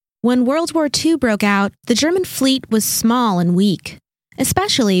When World War II broke out, the German fleet was small and weak,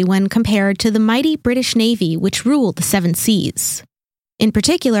 especially when compared to the mighty British Navy which ruled the Seven Seas. In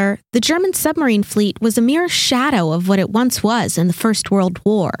particular, the German submarine fleet was a mere shadow of what it once was in the First World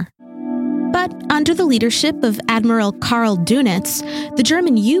War. But under the leadership of Admiral Karl Dönitz, the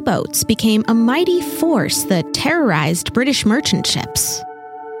German U-boats became a mighty force that terrorized British merchant ships.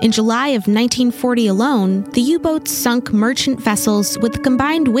 In July of 1940 alone, the U-boats sunk merchant vessels with a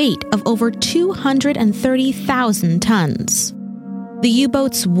combined weight of over 230,000 tons. The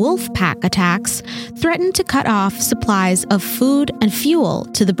U-boats' wolf pack attacks threatened to cut off supplies of food and fuel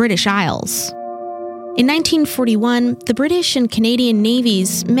to the British Isles. In 1941, the British and Canadian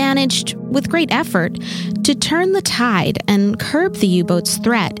navies managed, with great effort, to turn the tide and curb the U-boats'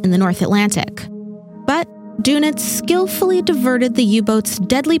 threat in the North Atlantic. But Dönitz skillfully diverted the U-boats'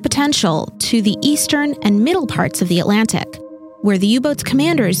 deadly potential to the eastern and middle parts of the Atlantic, where the U-boats'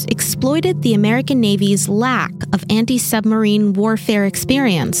 commanders exploited the American Navy's lack of anti-submarine warfare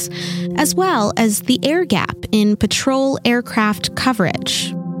experience, as well as the air gap in patrol aircraft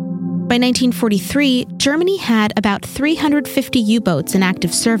coverage. By 1943, Germany had about 350 U-boats in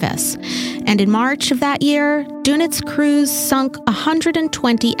active service, and in March of that year, Dönitz's crews sunk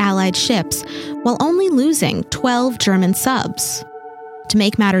 120 Allied ships, while only losing 12 German subs. To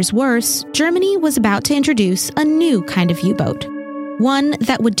make matters worse, Germany was about to introduce a new kind of U-boat, one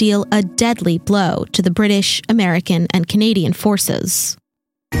that would deal a deadly blow to the British, American, and Canadian forces.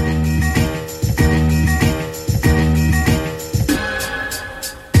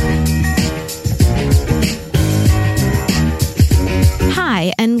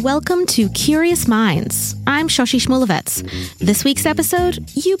 Hi, and welcome to Curious Minds. I'm Shoshi Shmulevitz. This week's episode,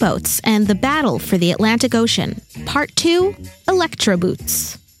 U-boats and the battle for the Atlantic Ocean. Part 2,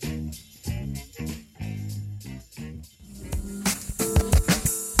 Electroboots.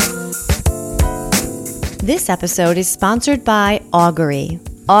 This episode is sponsored by Augury.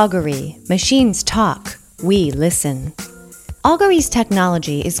 Augury. Machines talk. We listen. Augury's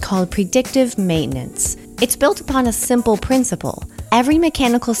technology is called predictive maintenance. It's built upon a simple principle. Every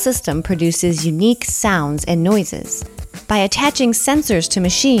mechanical system produces unique sounds and noises. By attaching sensors to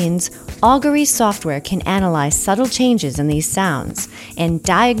machines, Augury software can analyze subtle changes in these sounds and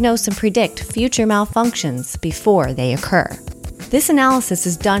diagnose and predict future malfunctions before they occur. This analysis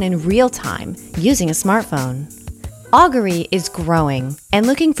is done in real time using a smartphone. Augury is growing and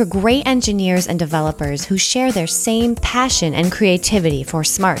looking for great engineers and developers who share their same passion and creativity for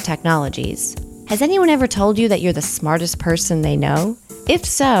smart technologies. Has anyone ever told you that you're the smartest person they know? If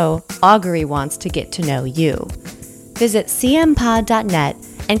so, Augury wants to get to know you. Visit cmpod.net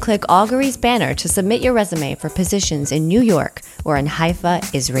and click Augury's banner to submit your resume for positions in New York or in Haifa,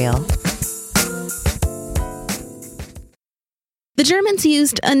 Israel. The Germans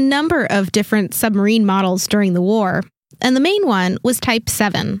used a number of different submarine models during the war, and the main one was Type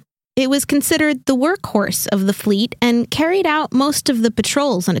 7. It was considered the workhorse of the fleet and carried out most of the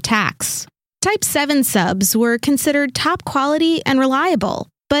patrols and attacks. Type 7 subs were considered top quality and reliable,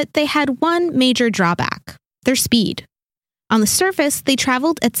 but they had one major drawback: their speed. On the surface, they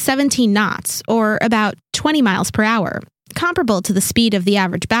traveled at 17 knots, or about 20 miles per hour, comparable to the speed of the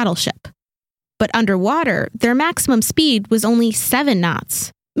average battleship. But underwater, their maximum speed was only 7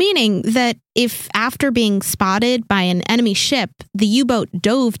 knots, meaning that if, after being spotted by an enemy ship, the U-boat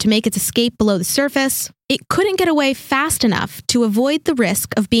dove to make its escape below the surface, it couldn't get away fast enough to avoid the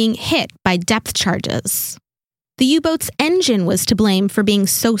risk of being hit by depth charges. The U-boat's engine was to blame for being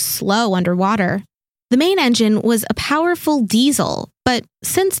so slow underwater. The main engine was a powerful diesel, but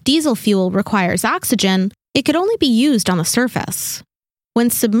since diesel fuel requires oxygen, it could only be used on the surface. When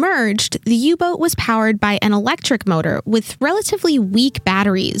submerged, the U-boat was powered by an electric motor with relatively weak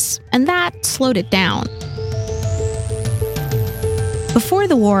batteries, and that slowed it down. Before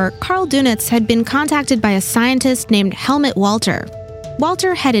the war, Karl Dönitz had been contacted by a scientist named Helmut Walter.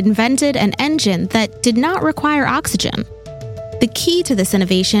 Walter had invented an engine that did not require oxygen. The key to this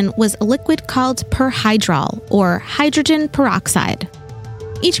innovation was a liquid called perhydrol, or hydrogen peroxide.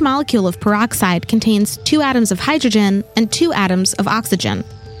 Each molecule of peroxide contains 2 atoms of hydrogen and 2 atoms of oxygen.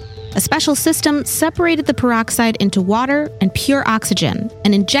 A special system separated the peroxide into water and pure oxygen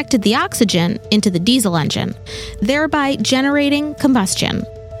and injected the oxygen into the diesel engine, thereby generating combustion.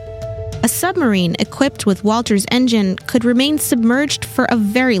 A submarine equipped with Walter's engine could remain submerged for a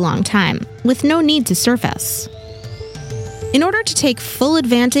very long time, with no need to surface. In order to take full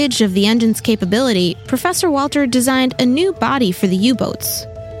advantage of the engine's capability, Professor Walter designed a new body for the U-boats.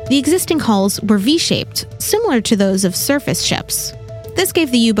 The existing hulls were V-shaped, similar to those of surface ships. This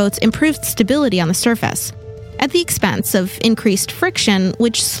gave the U-boats improved stability on the surface, at the expense of increased friction,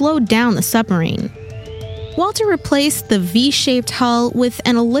 which slowed down the submarine. Walter replaced the V-shaped hull with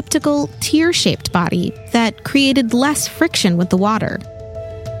an elliptical, tear-shaped body that created less friction with the water.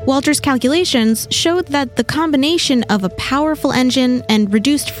 Walter's calculations showed that the combination of a powerful engine and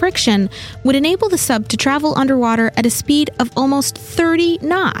reduced friction would enable the sub to travel underwater at a speed of almost 30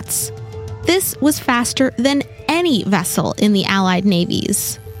 knots. This was faster than any vessel in the Allied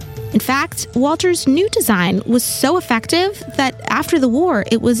navies. In fact, Walter's new design was so effective that after the war,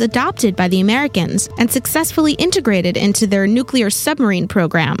 it was adopted by the Americans and successfully integrated into their nuclear submarine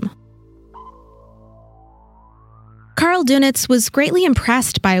program. Karl Dönitz was greatly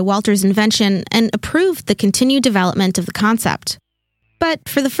impressed by Walter's invention and approved the continued development of the concept. But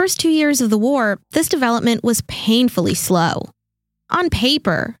for the first 2 years of the war, this development was painfully slow. On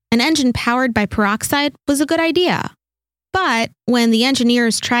paper, an engine powered by peroxide was a good idea. But when the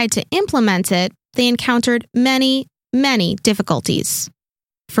engineers tried to implement it, they encountered many difficulties.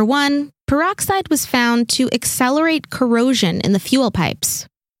 For one, peroxide was found to accelerate corrosion in the fuel pipes.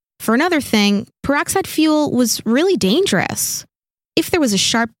 For another thing, peroxide fuel was really dangerous. If there was a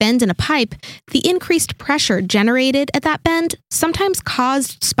sharp bend in a pipe, the increased pressure generated at that bend sometimes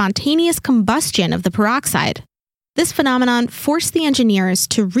caused spontaneous combustion of the peroxide. This phenomenon forced the engineers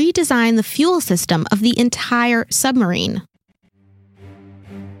to redesign the fuel system of the entire submarine.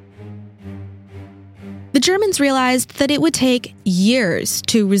 The Germans realized that it would take years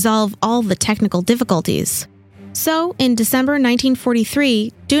to resolve all the technical difficulties. So, in December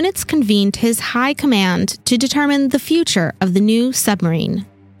 1943, Dönitz convened his high command to determine the future of the new submarine.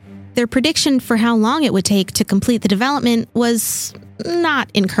 Their prediction for how long it would take to complete the development was not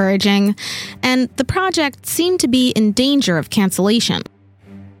encouraging, and the project seemed to be in danger of cancellation.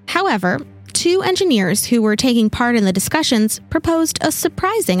 However, 2 engineers who were taking part in the discussions proposed a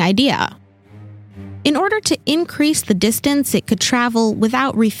surprising idea. In order to increase the distance it could travel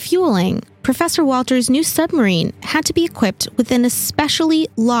without refueling, Professor Walter's new submarine had to be equipped with an especially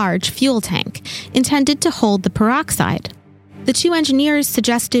large fuel tank intended to hold the peroxide. The 2 engineers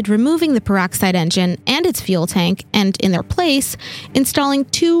suggested removing the peroxide engine and its fuel tank, and in their place, installing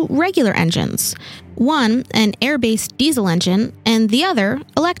 2 regular engines, one an air-based diesel engine and the other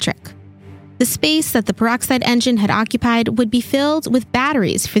electric. The space that the peroxide engine had occupied would be filled with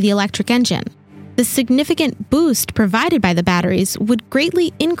batteries for the electric engine. The significant boost provided by the batteries would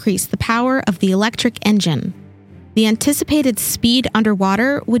greatly increase the power of the electric engine. The anticipated speed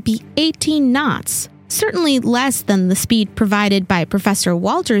underwater would be 18 knots, certainly less than the speed provided by Professor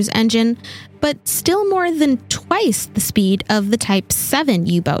Walter's engine, but still more than twice the speed of the Type 7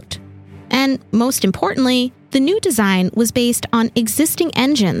 U-boat. And most importantly, the new design was based on existing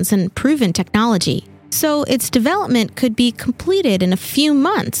engines and proven technology, so its development could be completed in a few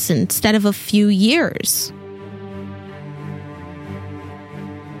months instead of a few years.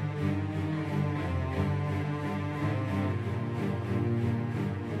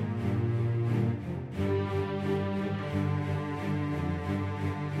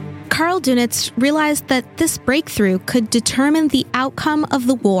 Karl Dönitz realized that this breakthrough could determine the outcome of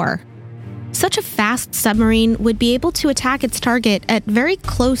the war. Such a fast submarine would be able to attack its target at very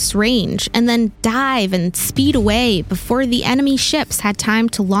close range and then dive and speed away before the enemy ships had time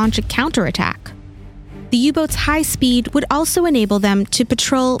to launch a counterattack. The U-boat's high speed would also enable them to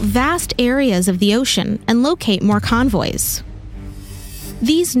patrol vast areas of the ocean and locate more convoys.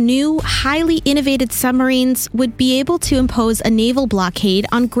 These new, highly innovated submarines would be able to impose a naval blockade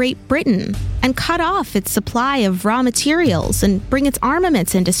on Great Britain and cut off its supply of raw materials and bring its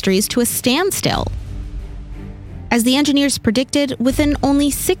armaments industries to a standstill. As the engineers predicted, within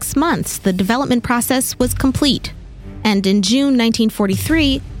only 6 months, the development process was complete. And in June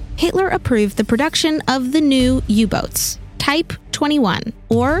 1943, Hitler approved the production of the new U-boats, Type 21,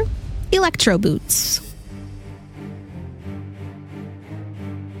 or Elektroboots.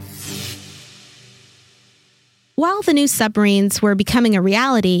 While the new submarines were becoming a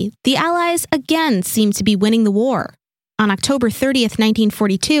reality, the Allies again seemed to be winning the war. On October 30th,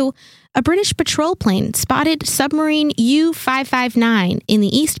 1942, a British patrol plane spotted submarine U-559 in the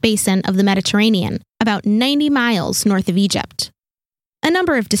East Basin of the Mediterranean, about 90 miles north of Egypt. A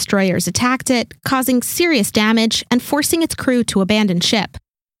number of destroyers attacked it, causing serious damage and forcing its crew to abandon ship.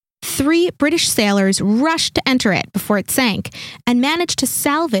 3 British sailors rushed to enter it before it sank and managed to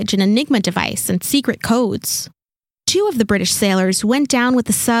salvage an Enigma device and secret codes. 2 of the British sailors went down with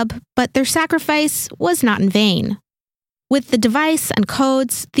the sub, but their sacrifice was not in vain. With the device and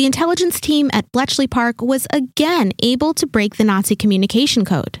codes, the intelligence team at Bletchley Park was again able to break the Nazi communication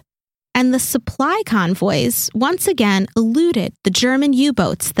code. And the supply convoys once again eluded the German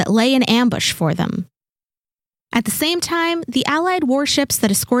U-boats that lay in ambush for them. At the same time, the Allied warships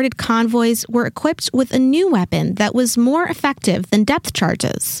that escorted convoys were equipped with a new weapon that was more effective than depth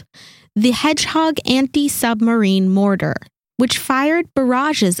charges, the Hedgehog anti-submarine mortar, which fired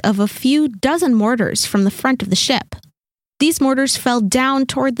barrages of a few dozen mortars from the front of the ship. These mortars fell down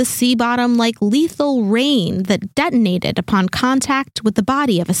toward the sea bottom like lethal rain that detonated upon contact with the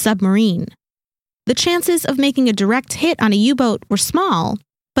body of a submarine. The chances of making a direct hit on a U-boat were small,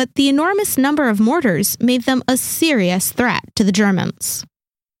 but the enormous number of mortars made them a serious threat to the Germans.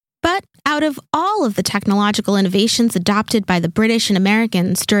 But out of all of the technological innovations adopted by the British and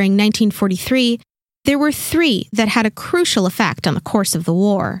Americans during 1943, there were 3 that had a crucial effect on the course of the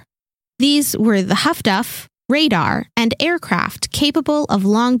war. These were the Huff-Duff, radar, and aircraft capable of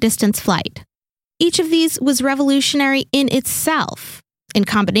long-distance flight. Each of these was revolutionary in itself. In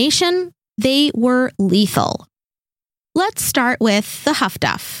combination, they were lethal. Let's start with the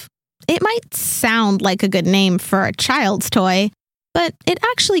Huff-Duff. It might sound like a good name for a child's toy, but it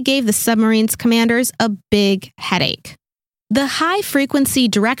actually gave the submarine's commanders a big headache. The High-Frequency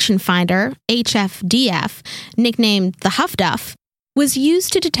Direction Finder, HFDF, nicknamed the Huff-Duff, was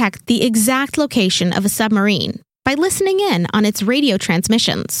used to detect the exact location of a submarine by listening in on its radio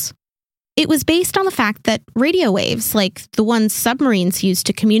transmissions. It was based on the fact that radio waves, like the ones submarines use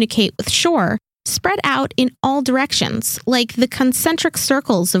to communicate with shore, spread out in all directions, like the concentric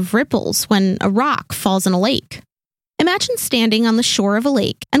circles of ripples when a rock falls in a lake. Imagine standing on the shore of a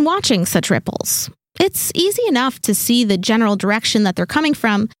lake and watching such ripples. It's easy enough to see the general direction that they're coming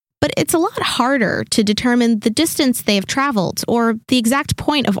from, but it's a lot harder to determine the distance they have traveled or the exact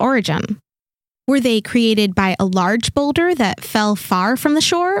point of origin. Were they created by a large boulder that fell far from the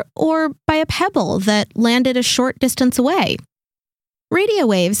shore, or by a pebble that landed a short distance away? Radio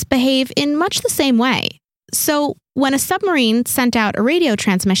waves behave in much the same way. So, when a submarine sent out a radio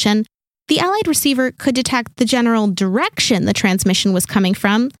transmission, the Allied receiver could detect the general direction the transmission was coming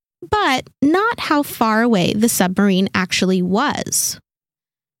from, but not how far away the submarine actually was.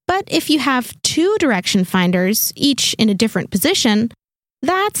 But if you have 2 direction finders, each in a different position,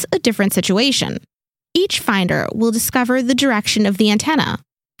 that's a different situation. Each finder will discover the direction of the antenna,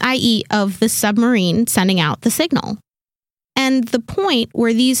 i.e. of the submarine sending out the signal. And the point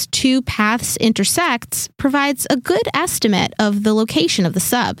where these 2 paths intersect provides a good estimate of the location of the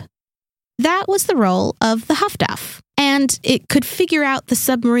sub. That was the role of the Huff-Duff, and it could figure out the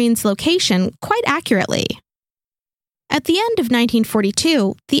submarine's location quite accurately. At the end of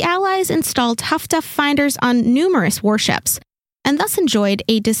 1942, the Allies installed Huff-Duff finders on numerous warships, and thus enjoyed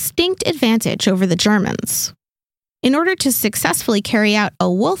a distinct advantage over the Germans. In order to successfully carry out a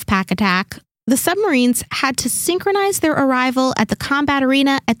Wolfpack attack, the submarines had to synchronize their arrival at the combat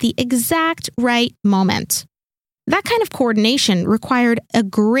arena at the exact right moment. That kind of coordination required a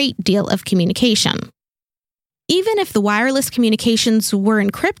great deal of communication. Even if the wireless communications were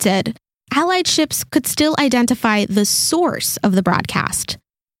encrypted, Allied ships could still identify the source of the broadcast,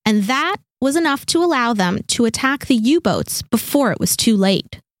 and that was enough to allow them to attack the U-boats before it was too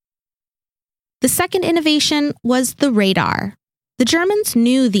late. The second innovation was the radar. The Germans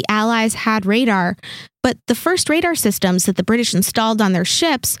knew the Allies had radar, but the first radar systems that the British installed on their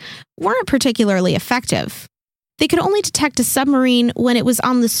ships weren't particularly effective. They could only detect a submarine when it was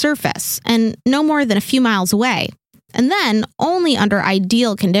on the surface and no more than a few miles away, and then only under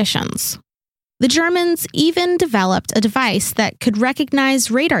ideal conditions. The Germans even developed a device that could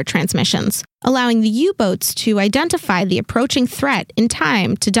recognize radar transmissions, allowing the U-boats to identify the approaching threat in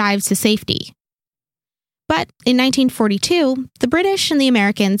time to dive to safety. But in 1942, the British and the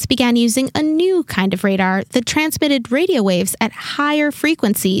Americans began using a new kind of radar that transmitted radio waves at higher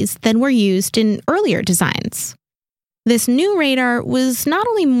frequencies than were used in earlier designs. This new radar was not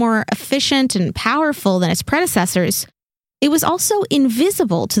only more efficient and powerful than its predecessors, it was also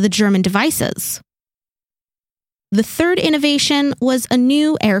invisible to the German devices. The third innovation was a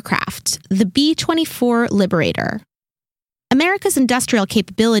new aircraft, the B-24 Liberator. America's industrial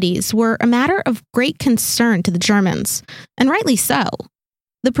capabilities were a matter of great concern to the Germans, and rightly so.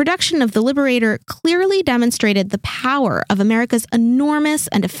 The production of the Liberator clearly demonstrated the power of America's enormous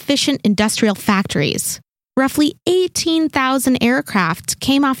and efficient industrial factories. Roughly 18,000 aircraft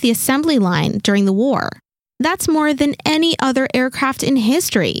came off the assembly line during the war. That's more than any other aircraft in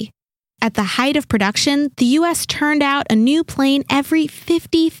history. At the height of production, the U.S. turned out a new plane every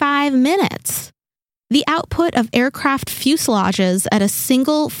 55 minutes. The output of aircraft fuselages at a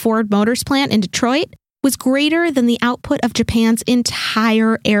single Ford Motors plant in Detroit was greater than the output of Japan's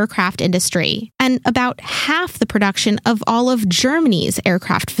entire aircraft industry, and about half the production of all of Germany's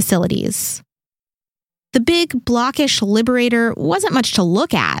aircraft facilities. The big, blockish Liberator wasn't much to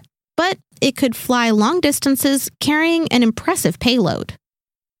look at, but it could fly long distances carrying an impressive payload.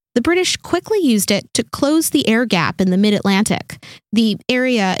 The British quickly used it to close the air gap in the mid-Atlantic, the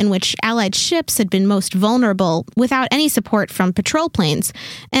area in which Allied ships had been most vulnerable without any support from patrol planes,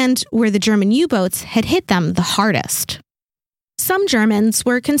 and where the German U-boats had hit them the hardest. Some Germans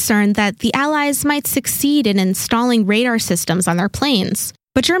were concerned that the Allies might succeed in installing radar systems on their planes,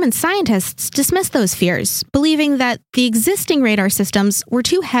 but German scientists dismissed those fears, believing that the existing radar systems were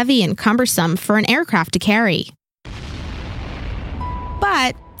too heavy and cumbersome for an aircraft to carry.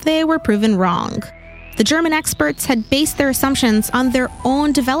 But they were proven wrong. The German experts had based their assumptions on their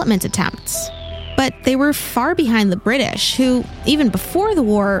own development attempts. But they were far behind the British, who, even before the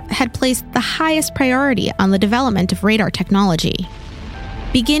war, had placed the highest priority on the development of radar technology.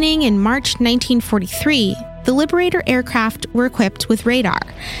 Beginning in March 1943, the Liberator aircraft were equipped with radar,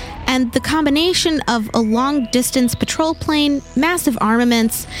 and the combination of a long-distance patrol plane, massive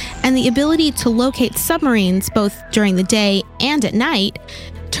armaments, and the ability to locate submarines both during the day and at night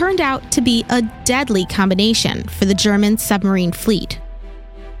turned out to be a deadly combination for the German submarine fleet.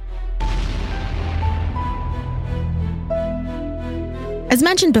 As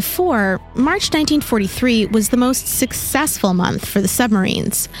mentioned before, March 1943 was the most successful month for the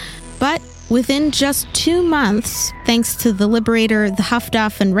submarines. But within just 2 months, thanks to the Liberator, the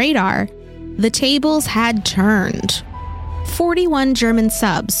Luftwaffe, and radar, the tables had turned. 41 German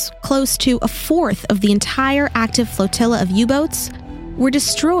subs, close to a fourth of the entire active flotilla of U-boats, were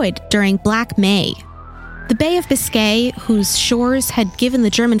destroyed during Black May. The Bay of Biscay, whose shores had given the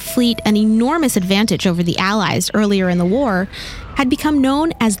German fleet an enormous advantage over the Allies earlier in the war, had become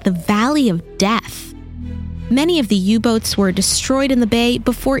known as the Valley of Death. Many of the U-boats were destroyed in the bay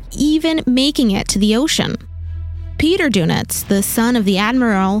before even making it to the ocean. Peter Dunitz, the son of the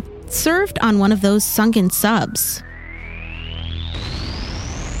admiral, served on one of those sunken subs.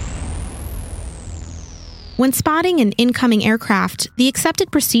 When spotting an incoming aircraft, the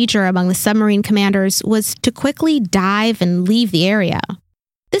accepted procedure among the submarine commanders was to quickly dive and leave the area.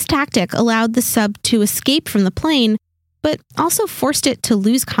 This tactic allowed the sub to escape from the plane, but also forced it to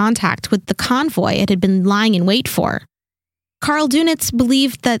lose contact with the convoy it had been lying in wait for. Karl Dunitz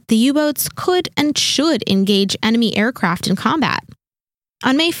believed that the U-boats could and should engage enemy aircraft in combat.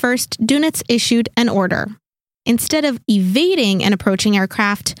 On May 1st, Dunitz issued an order. Instead of evading an approaching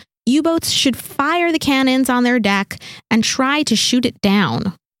aircraft, U-boats should fire the cannons on their deck and try to shoot it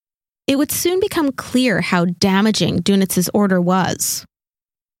down. It would soon become clear how damaging Dunitz's order was.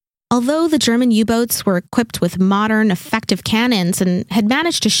 Although the German U-boats were equipped with modern, effective cannons and had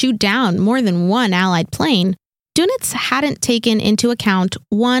managed to shoot down more than one Allied plane, Dunitz hadn't taken into account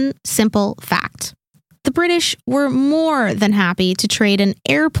one simple fact. The British were more than happy to trade an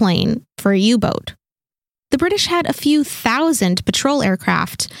airplane for a U-boat. The British had a few thousand patrol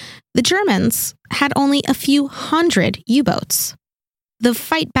aircraft. The Germans had only a few hundred U-boats. The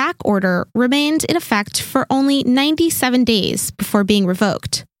fight back order remained in effect for only 97 days before being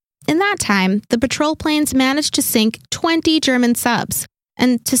revoked. In that time, the patrol planes managed to sink 20 German subs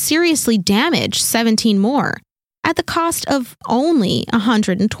and to seriously damage 17 more, at the cost of only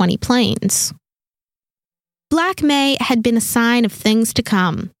 120 planes. Black May had been a sign of things to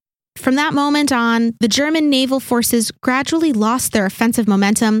come. From that moment on, the German naval forces gradually lost their offensive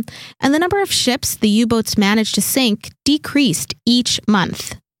momentum, and the number of ships the U-boats managed to sink decreased each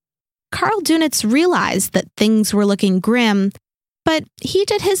month. Karl Dunitz realized that things were looking grim, but he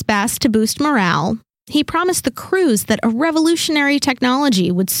did his best to boost morale. He promised the crews that a revolutionary technology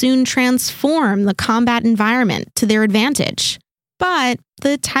would soon transform the combat environment to their advantage. But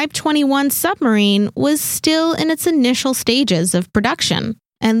the Type 21 submarine was still in its initial stages of production,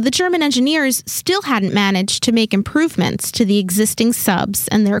 and the German engineers still hadn't managed to make improvements to the existing subs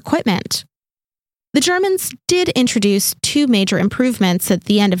and their equipment. The Germans did introduce 2 major improvements at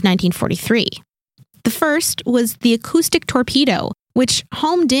the end of 1943. The first was the acoustic torpedo, which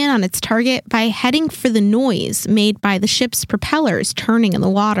homed in on its target by heading for the noise made by the ship's propellers turning in the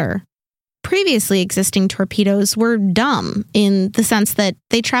water. Previously existing torpedoes were dumb in the sense that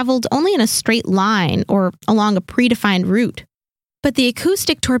they traveled only in a straight line or along a predefined route. But the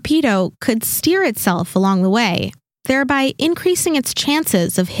acoustic torpedo could steer itself along the way, thereby increasing its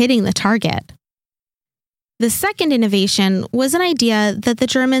chances of hitting the target. The second innovation was an idea that the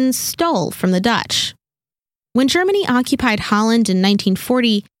Germans stole from the Dutch. When Germany occupied Holland in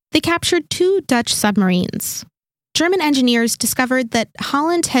 1940, they captured 2 Dutch submarines. German engineers discovered that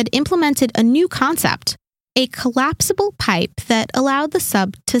Holland had implemented a new concept, a collapsible pipe that allowed the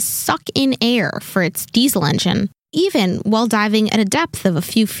sub to suck in air for its diesel engine, even while diving at a depth of a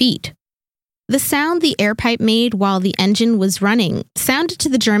few feet. The sound the air pipe made while the engine was running sounded to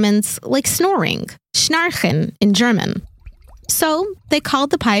the Germans like snoring, Schnarchen in German. So they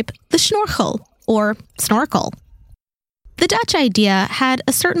called the pipe the Schnorchel, or snorkel. The Dutch idea had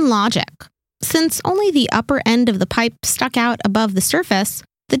a certain logic. Since only the upper end of the pipe stuck out above the surface,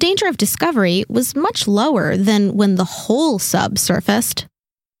 the danger of discovery was much lower than when the whole sub surfaced.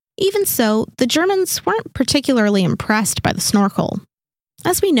 Even so, the Germans weren't particularly impressed by the snorkel.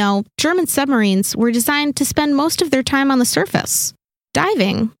 As we know, German submarines were designed to spend most of their time on the surface.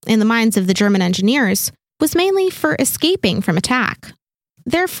 Diving, in the minds of the German engineers, was mainly for escaping from attack.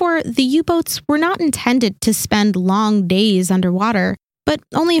 Therefore, the U-boats were not intended to spend long days underwater, but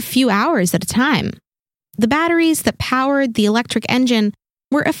only a few hours at a time. The batteries that powered the electric engine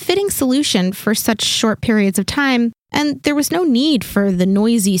were a fitting solution for such short periods of time, and there was no need for the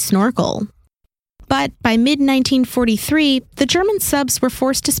noisy snorkel. But by mid-1943, the German subs were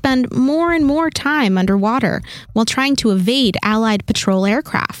forced to spend more and more time underwater while trying to evade Allied patrol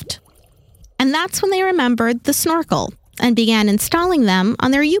aircraft. And that's when they remembered the snorkel and began installing them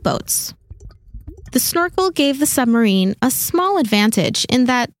on their U-boats. The snorkel gave the submarine a small advantage in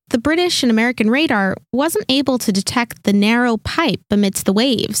that the British and American radar wasn't able to detect the narrow pipe amidst the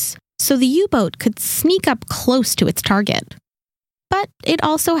waves, so the U-boat could sneak up close to its target. But it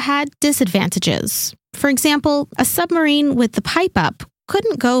also had disadvantages. For example, a submarine with the pipe up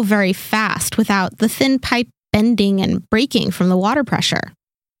couldn't go very fast without the thin pipe bending and breaking from the water pressure.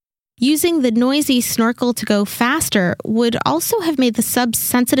 Using the noisy snorkel to go faster would also have made the sub's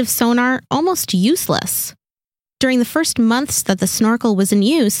sensitive sonar almost useless. During the first months that the snorkel was in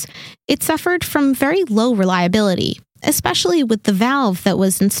use, it suffered from very low reliability, especially with the valve that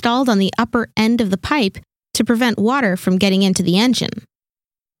was installed on the upper end of the pipe to prevent water from getting into the engine.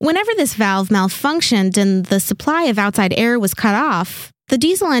 Whenever this valve malfunctioned and the supply of outside air was cut off, the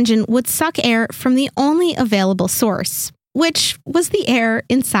diesel engine would suck air from the only available source, which was the air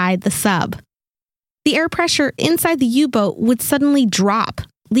inside the sub. The air pressure inside the U-boat would suddenly drop,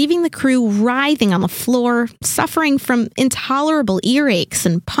 leaving the crew writhing on the floor, suffering from intolerable earaches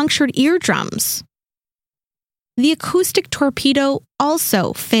and punctured eardrums. The acoustic torpedo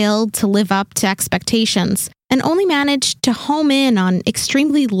also failed to live up to expectations and only managed to home in on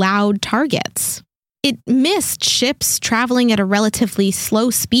extremely loud targets. It missed ships traveling at a relatively slow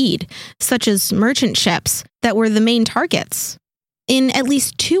speed, such as merchant ships, that were the main targets. In at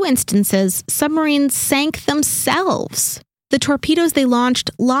least 2 instances, submarines sank themselves. The torpedoes they launched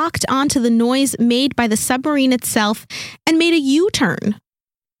locked onto the noise made by the submarine itself and made a U-turn.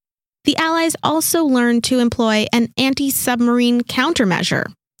 The Allies also learned to employ an anti-submarine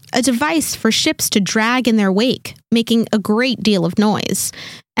countermeasure, a device for ships to drag in their wake, making a great deal of noise,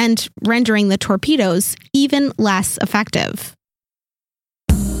 and rendering the torpedoes even less effective.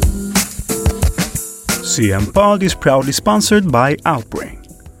 CM Pod is proudly sponsored by Outbrain.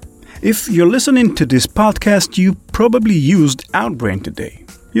 If you're listening to this podcast, you probably used Outbrain today.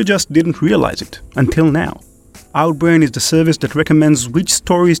 You just didn't realize it until now. Outbrain is the service that recommends which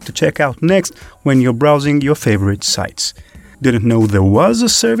stories to check out next when you're browsing your favorite sites. Didn't know there was a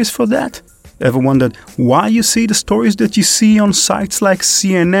service for that? Ever wondered why you see the stories that you see on sites like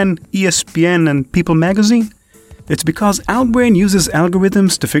CNN, ESPN, and People magazine? It's because Outbrain uses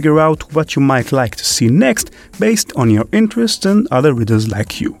algorithms to figure out what you might like to see next based on your interests and other readers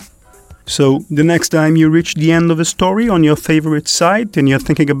like you. So, the next time you reach the end of a story on your favorite site and you're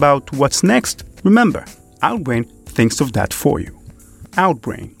thinking about what's next, remember, Outbrain thinks of that for you.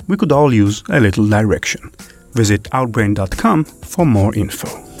 Outbrain, we could all use a little direction. Visit outbrain.com for more info.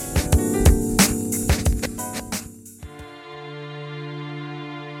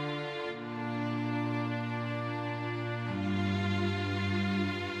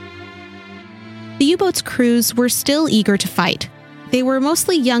 The U-boat's crews were still eager to fight. They were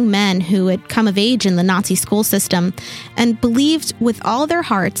mostly young men who had come of age in the Nazi school system and believed with all their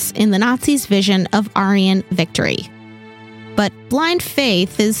hearts in the Nazis' vision of Aryan victory. But blind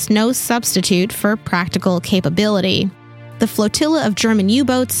faith is no substitute for practical capability. The flotilla of German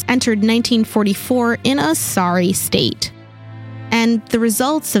U-boats entered 1944 in a sorry state. And the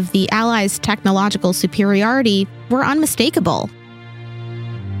results of the Allies' technological superiority were unmistakable.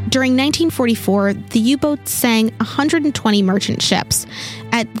 During 1944, the U-boats sank 120 merchant ships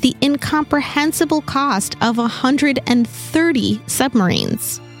at the incomprehensible cost of 130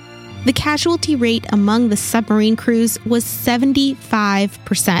 submarines. The casualty rate among the submarine crews was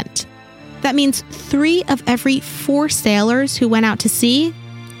 75%. That means 3 of every 4 sailors who went out to sea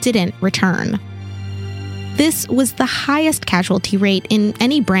didn't return. This was the highest casualty rate in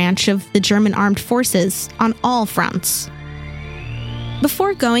any branch of the German armed forces on all fronts.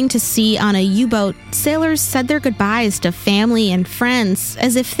 Before going to sea on a U-boat, sailors said their goodbyes to family and friends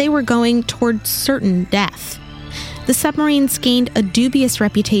as if they were going toward certain death. The submarines gained a dubious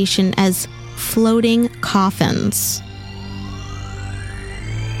reputation as floating coffins.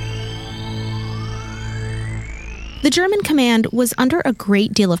 The German command was under a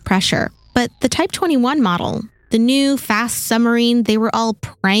great deal of pressure, but the Type 21 model, the new, fast submarine they were all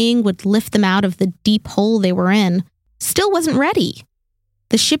praying would lift them out of the deep hole they were in, still wasn't ready.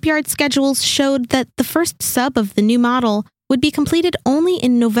 The shipyard schedules showed that the first sub of the new model would be completed only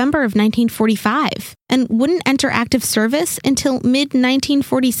in November of 1945 and wouldn't enter active service until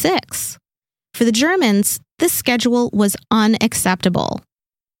mid-1946. For the Germans, this schedule was unacceptable.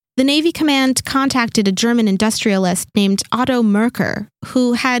 The Navy Command contacted a German industrialist named Otto Merker,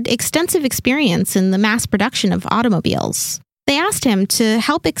 who had extensive experience in the mass production of automobiles. They asked him to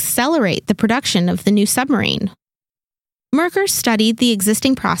help accelerate the production of the new submarine. Merker studied the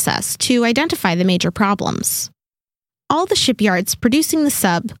existing process to identify the major problems. All the shipyards producing the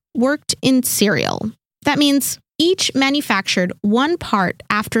sub worked in serial. That means each manufactured one part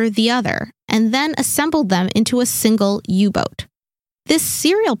after the other and then assembled them into a single U-boat. This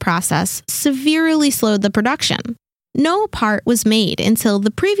serial process severely slowed the production. No part was made until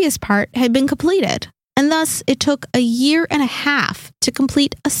the previous part had been completed, and thus it took a year and a half to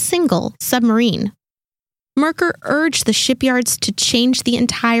complete a single submarine. Merker urged the shipyards to change the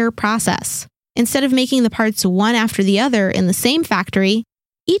entire process. Instead of making the parts one after the other in the same factory,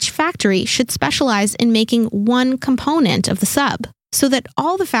 each factory should specialize in making one component of the sub, so that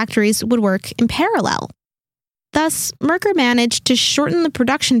all the factories would work in parallel. Thus, Merker managed to shorten the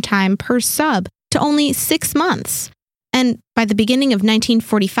production time per sub to only 6 months, and by the beginning of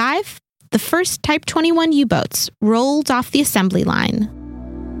 1945, the first Type 21 U-boats rolled off the assembly line.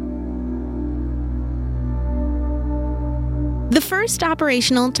 The first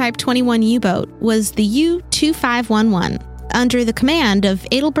operational Type 21 U-boat was the U-2511, under the command of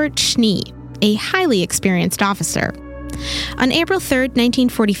Adelbert Schnee, a highly experienced officer. On April 3,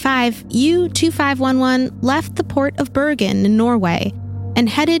 1945, U-2511 left the port of Bergen in Norway and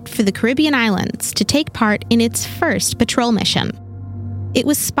headed for the Caribbean islands to take part in its first patrol mission. It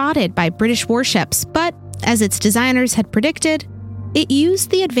was spotted by British warships, but, as its designers had predicted, it used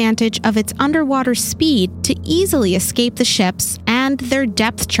the advantage of its underwater speed to easily escape the ships and their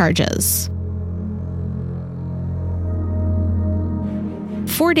depth charges.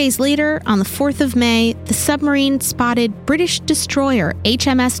 4 days later, on the 4th of May, the submarine spotted British destroyer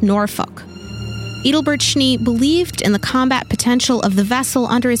HMS Norfolk. Adelbert Schnee believed in the combat potential of the vessel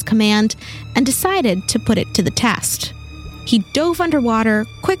under his command and decided to put it to the test. He dove underwater,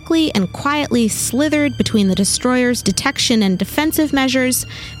 quickly and quietly slithered between the destroyer's detection and defensive measures,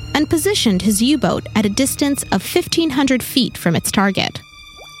 and positioned his U-boat at a distance of 1,500 feet from its target.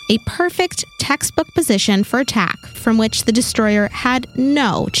 A perfect textbook position for attack from which the destroyer had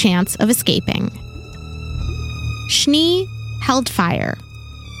no chance of escaping. Schnee held fire.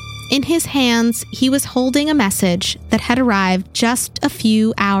 In his hands, he was holding a message that had arrived just a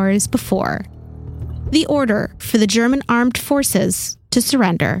few hours before. The order for the German armed forces to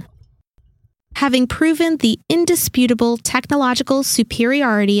surrender. Having proven the indisputable technological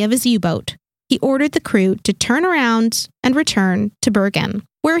superiority of his U-boat, he ordered the crew to turn around and return to Bergen,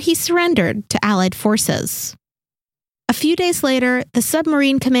 where he surrendered to Allied forces. A few days later, the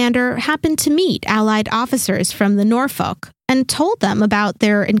submarine commander happened to meet Allied officers from the Norfolk and told them about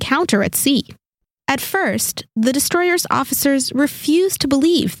their encounter at sea. At first, the destroyer's officers refused to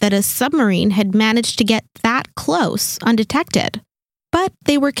believe that a submarine had managed to get that close undetected. But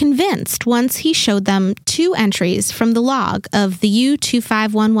they were convinced once he showed them 2 entries from the log of the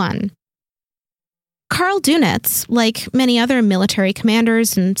U-2511. Karl Dönitz, like many other military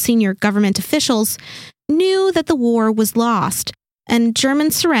commanders and senior government officials, knew that the war was lost, and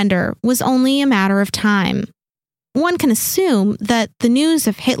German surrender was only a matter of time. One can assume that the news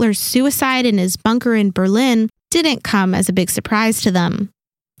of Hitler's suicide in his bunker in Berlin didn't come as a big surprise to them.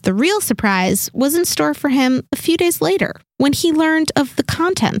 The real surprise was in store for him a few days later, when he learned of the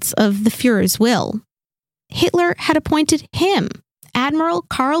contents of the Führer's will. Hitler had appointed him, Admiral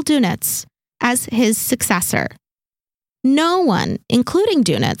Karl Dönitz, as his successor. No one, including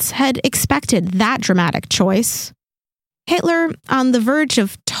Dönitz, had expected that dramatic choice. Hitler, on the verge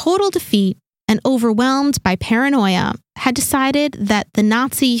of total defeat and overwhelmed by paranoia, had decided that the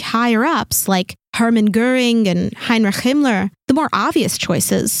Nazi higher-ups like Hermann Göring and Heinrich Himmler, the more obvious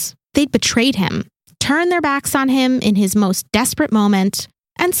choices, they'd betrayed him, turned their backs on him in his most desperate moment,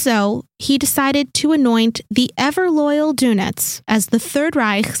 and so he decided to anoint the ever-loyal Dönitz as the Third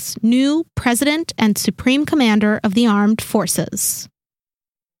Reich's new president and supreme commander of the armed forces.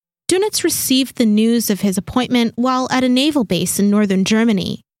 Dönitz received the news of his appointment while at a naval base in northern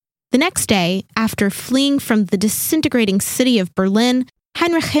Germany. The next day, after fleeing from the disintegrating city of Berlin,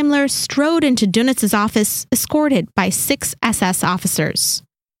 Heinrich Himmler strode into Dönitz's office, escorted by 6 SS officers.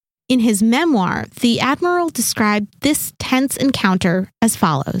 In his memoir, the admiral described this tense encounter as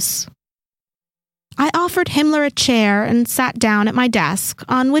follows. I offered Himmler a chair and sat down at my desk,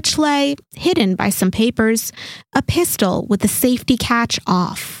 on which lay, hidden by some papers, a pistol with the safety catch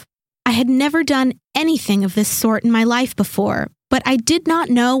off. I had never done anything of this sort in my life before, but I did not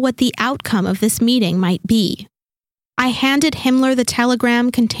know what the outcome of this meeting might be. I handed Himmler the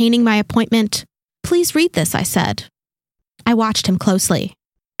telegram containing my appointment. Please read this, I said. I watched him closely.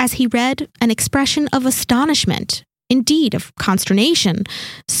 As he read, an expression of astonishment, indeed of consternation,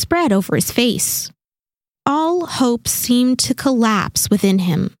 spread over his face. All hope seemed to collapse within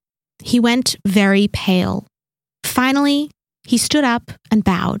him. He went very pale. Finally, he stood up and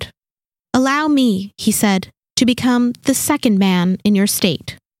bowed. Allow me, he said, to become the second man in your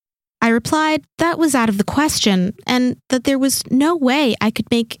state. I replied that was out of the question and that there was no way I could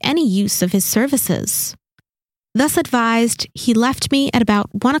make any use of his services. Thus advised, he left me at about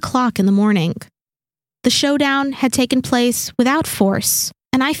 1 o'clock in the morning. The showdown had taken place without force,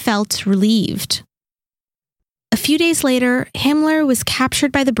 and I felt relieved. A few days later, Himmler was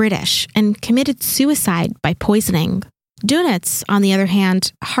captured by the British and committed suicide by poisoning. Dönitz, on the other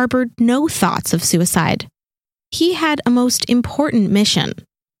hand, harbored no thoughts of suicide. He had a most important mission: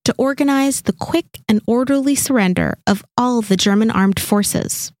 to organize the quick and orderly surrender of all the German armed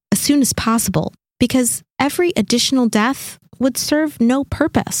forces as soon as possible, because every additional death would serve no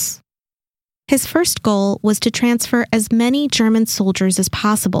purpose. His first goal was to transfer as many German soldiers as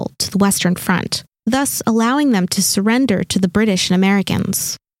possible to the Western Front, thus allowing them to surrender to the British and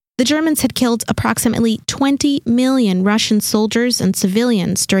Americans. The Germans had killed approximately 20 million Russian soldiers and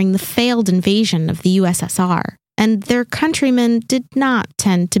civilians during the failed invasion of the USSR, and their countrymen did not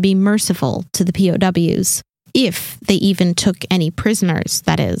tend to be merciful to the POWs, if they even took any prisoners,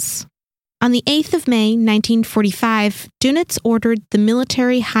 that is. On the 8th of May, 1945, Dönitz ordered the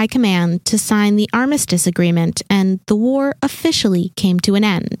military high command to sign the armistice agreement, and the war officially came to an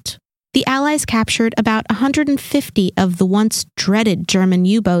end. The Allies captured about 150 of the once dreaded German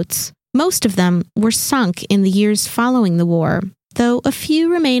U-boats. Most of them were sunk in the years following the war, though a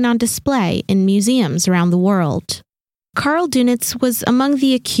few remain on display in museums around the world. Karl Dönitz was among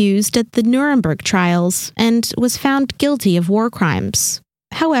the accused at the Nuremberg trials and was found guilty of war crimes.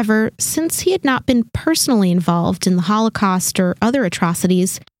 However, since he had not been personally involved in the Holocaust or other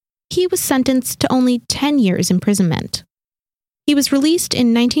atrocities, he was sentenced to only 10 years imprisonment. He was released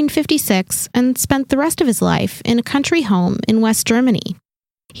in 1956 and spent the rest of his life in a country home in West Germany.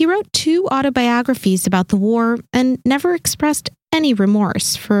 He wrote 2 autobiographies about the war and never expressed any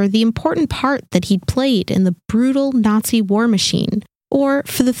remorse for the important part that he'd played in the brutal Nazi war machine, or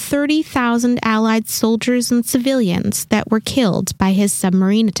for the 30,000 Allied soldiers and civilians that were killed by his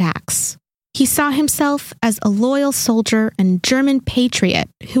submarine attacks. He saw himself as a loyal soldier and German patriot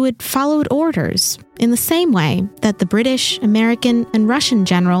who had followed orders in the same way that the British, American, and Russian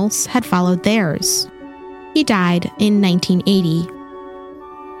generals had followed theirs. He died in 1980.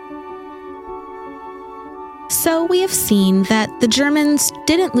 So we have seen that the Germans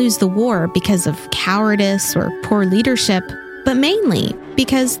didn't lose the war because of cowardice or poor leadership, but mainly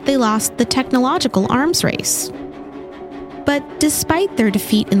because they lost the technological arms race. But despite their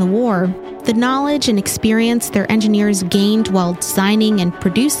defeat in the war, the knowledge and experience their engineers gained while designing and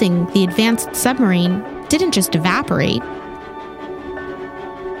producing the advanced submarine didn't just evaporate.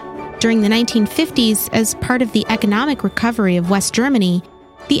 During the 1950s, as part of the economic recovery of West Germany,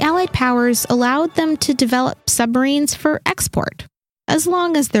 the Allied powers allowed them to develop submarines for export, as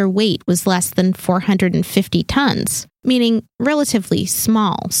long as their weight was less than 450 tons, meaning relatively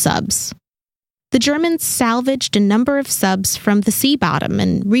small subs. The Germans salvaged a number of subs from the sea bottom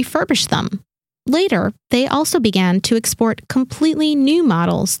and refurbished them. Later, they also began to export completely new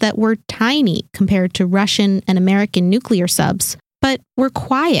models that were tiny compared to Russian and American nuclear subs, but were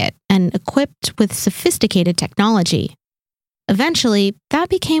quiet and equipped with sophisticated technology. Eventually, that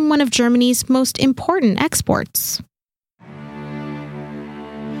became one of Germany's most important exports.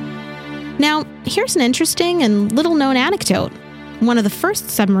 Now, here's an interesting and little-known anecdote. One of the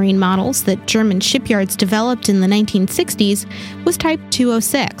first submarine models that German shipyards developed in the 1960s was Type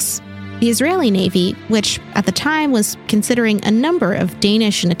 206. The Israeli Navy, which at the time was considering a number of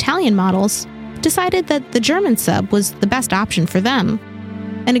Danish and Italian models, decided that the German sub was the best option for them.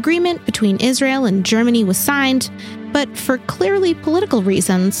 An agreement between Israel and Germany was signed, but for clearly political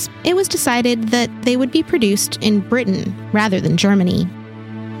reasons, it was decided that they would be produced in Britain rather than Germany.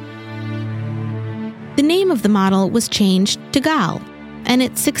 The name of the model was changed to Gal, and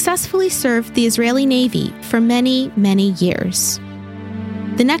it successfully served the Israeli Navy for many, many years.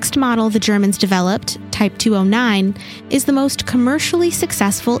 The next model the Germans developed, Type 209, is the most commercially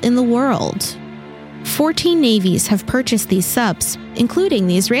successful in the world. 14 navies have purchased these subs, including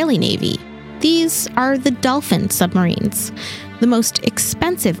the Israeli Navy. These are the Dolphin submarines, the most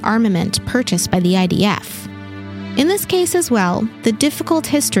expensive armament purchased by the IDF. In this case as well, the difficult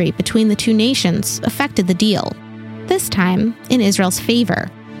history between the two nations affected the deal, this time in Israel's favor.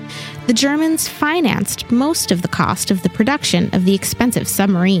 The Germans financed most of the cost of the production of the expensive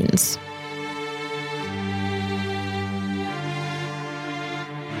submarines.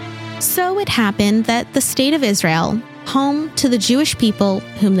 So it happened that the State of Israel, home to the Jewish people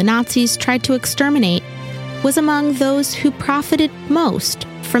whom the Nazis tried to exterminate, was among those who profited most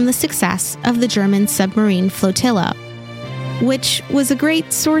from the success of the German submarine flotilla, which was a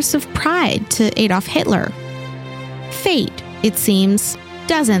great source of pride to Adolf Hitler. Fate, it seems,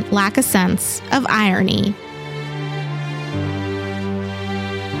 doesn't lack a sense of irony.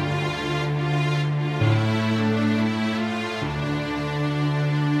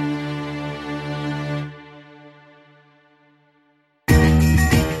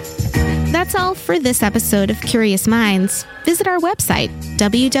 That's all for this episode of Curious Minds. Visit our website,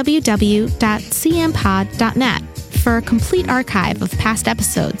 www.cmpod.net, for a complete archive of past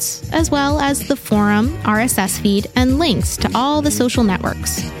episodes, as well as the forum, RSS feed, and links to all the social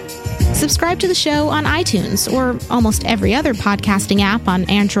networks. Subscribe to the show on iTunes or almost every other podcasting app on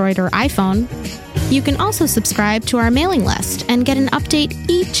Android or iPhone. You can also subscribe to our mailing list and get an update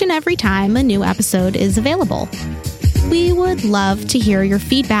each and every time a new episode is available. We would love to hear your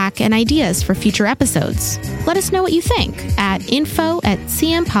feedback and ideas for future episodes. Let us know what you think at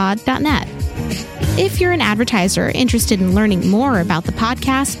info@cmpod.net. If you're an advertiser interested in learning more about the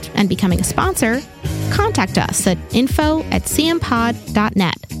podcast and becoming a sponsor, contact us at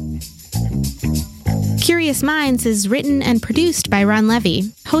info@cmpod.net. Curious Minds is written and produced by Ron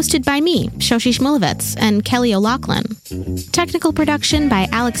Levy, hosted by me, Shoshi Shmulevitz, and Kelly O'Loughlin. Technical production by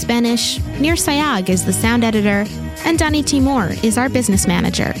Alex Benish, Nir Sayag is the sound editor, and Dani Timur is our business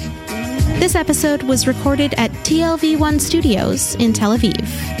manager. This episode was recorded at TLV1 Studios in Tel Aviv.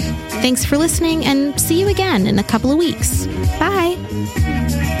 Thanks for listening, and see you again in a couple of weeks. Bye!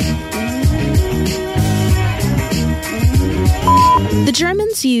 The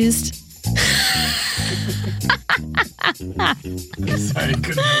Germans used... Sorry,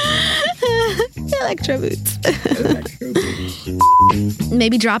 couldn't Electro boots.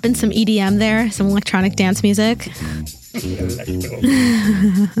 Maybe drop in some EDM there, some electronic dance music.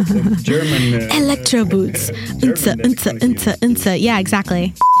 German. Electro boots. Unza. Yeah,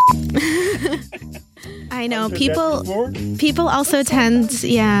 exactly. I know people also tend to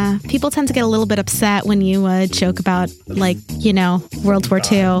get a little bit upset when you joke about, like, you know, World War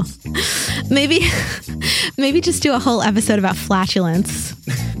II. Maybe just do a whole episode about flatulence.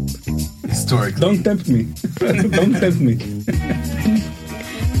 Historically. Don't tempt me. Don't tempt me.